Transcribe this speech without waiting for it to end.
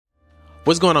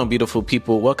What's going on, beautiful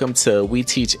people? Welcome to We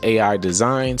Teach AI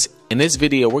Designs. In this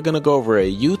video, we're going to go over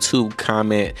a YouTube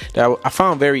comment that I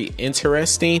found very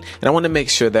interesting, and I want to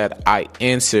make sure that I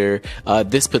answer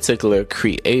this particular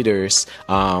creator's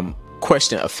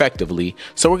question effectively.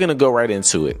 So we're going to go right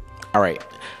into it. All right.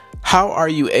 How are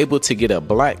you able to get a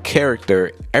black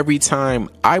character every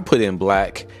time I put in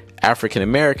black, African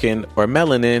American, or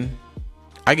melanin?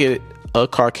 I get a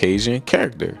Caucasian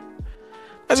character.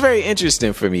 That's very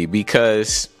interesting for me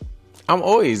because I'm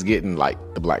always getting like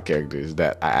the black characters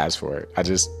that I ask for. I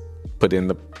just put in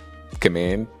the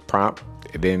command prompt,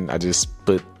 and then I just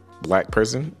put black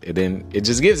person, and then it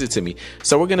just gives it to me.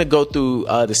 So we're gonna go through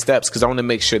the steps because I want to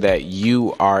make sure that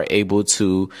you are able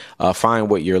to find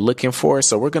what you're looking for.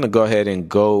 So we're gonna go ahead and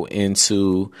go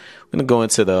into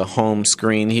the home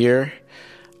screen here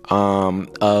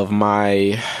of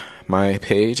my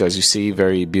page. As you see,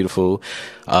 very beautiful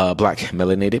black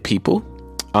melanated people.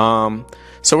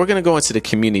 So we're gonna go into the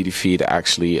community feed,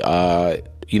 actually,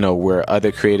 where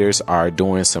other creators are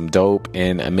doing some dope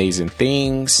and amazing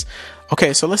things.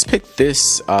 Okay, so let's pick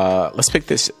this. Let's pick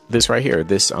this right here.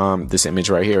 This image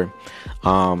right here.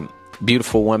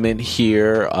 Beautiful woman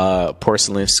here,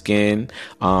 porcelain skin,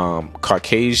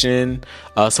 Caucasian.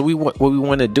 So what we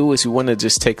want to do is we want to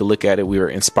just take a look at it. We were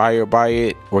inspired by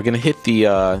it. We're gonna hit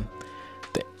the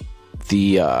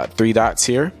three dots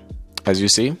here, as you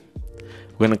see.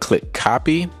 We're gonna click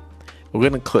copy. We're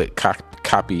gonna click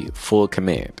copy full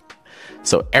command.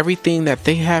 So everything that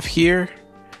they have here,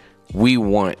 we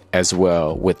want as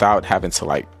well, without having to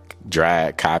like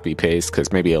drag, copy, paste,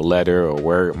 because maybe a letter or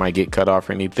word might get cut off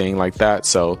or anything like that.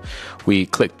 So we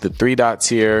click the three dots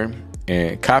here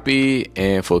and copy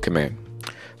and full command.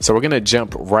 So we're gonna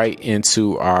jump right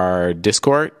into our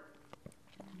Discord.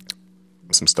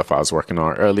 Some stuff I was working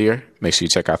on earlier. Make sure you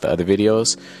check out the other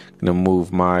videos. I'm gonna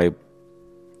move my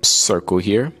circle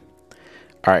here.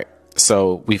 All right,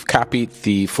 so we've copied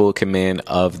the full command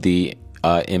of the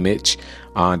image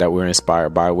that we're inspired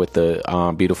by, with the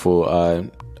beautiful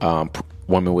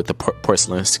woman with the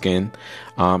porcelain skin.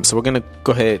 So we're gonna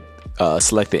go ahead,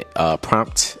 select the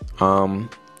prompt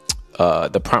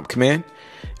command,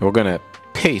 and we're gonna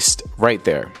paste right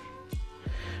there.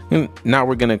 Now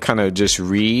we're gonna kind of just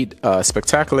read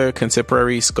spectacular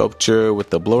contemporary sculpture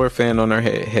with the blower fan on her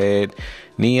head,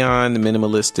 neon,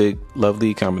 minimalistic,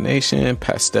 lovely combination,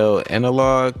 pastel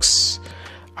analogs.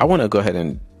 I want to go ahead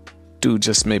and do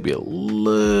just maybe a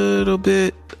little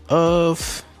bit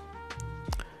of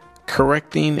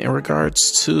correcting in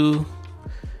regards to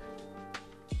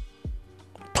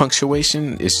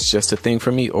punctuation. It's just a thing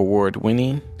for me. Award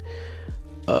winning.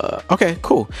 Okay,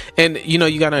 cool. And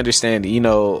you gotta understand,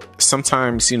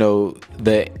 sometimes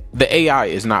the AI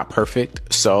is not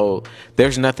perfect, so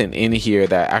there's nothing in here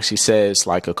that actually says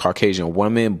like a Caucasian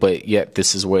woman, but yet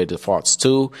this is where it defaults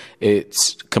to.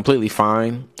 It's completely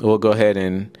fine. We'll go ahead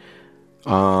and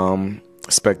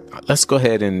let's go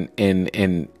ahead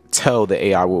and tell the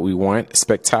AI what we want.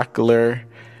 Spectacular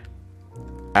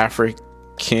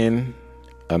African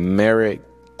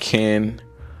American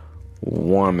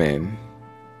woman.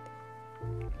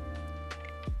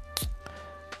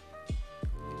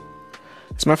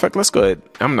 As a matter of fact, let's go ahead.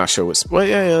 I'm not sure what's. Well,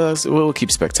 yeah, we'll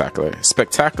keep spectacular.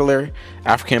 Spectacular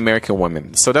African American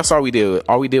woman. So that's all we did.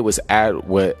 All we did was add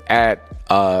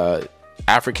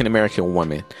African American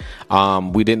woman.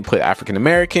 We didn't put African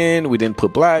American. We didn't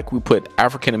put black. We put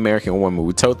African American woman.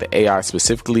 We told the AI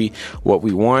specifically what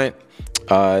we want.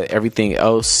 Everything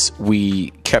else we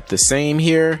kept the same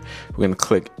here. We're gonna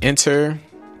click enter.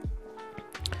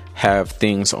 Have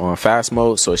things on fast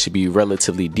mode, so it should be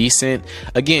relatively decent.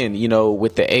 Again,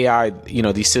 with the AI,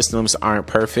 these systems aren't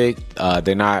perfect. They're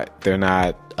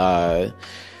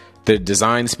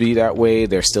designed to be that way.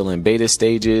 They're still in beta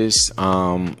stages.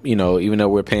 Even though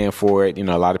we're paying for it,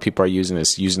 a lot of people are using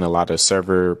a lot of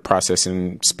server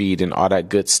processing speed and all that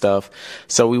good stuff.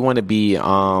 So we want to be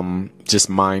just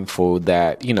mindful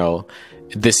that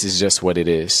this is just what it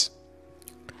is.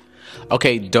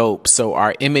 Okay, dope. So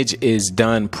our image is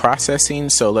done processing.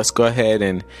 So let's go ahead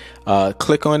and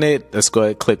click on it. Let's go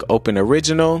ahead and click open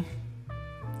original.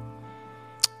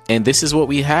 And this is what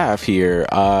we have here.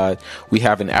 We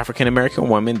have an African American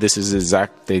woman. This is the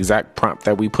exact prompt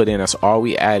that we put in. That's all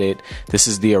we added. This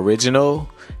is the original.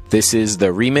 This is the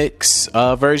remix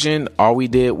version. All we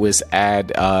did was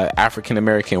add African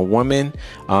American woman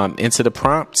into the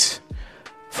prompt.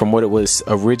 From what it was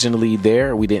originally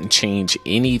there, we didn't change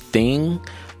anything.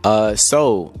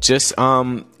 So just,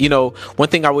 one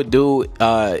thing I would do,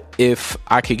 if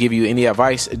I could give you any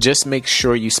advice, just make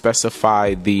sure you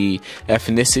specify the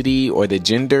ethnicity or the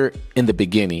gender in the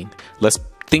beginning. Let's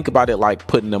think about it like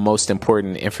putting the most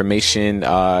important information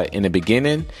in the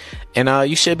beginning, and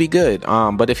you should be good.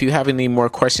 But if you have any more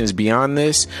questions beyond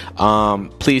this,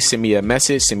 please send me a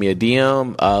message, send me a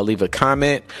DM, leave a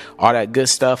comment, all that good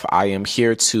stuff. I am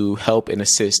here to help and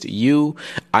assist you.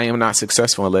 I am not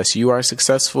successful unless you are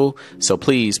successful. So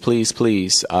please, please,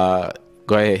 please go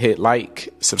ahead, hit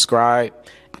like, subscribe,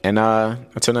 and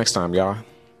until next time, y'all.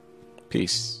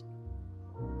 Peace.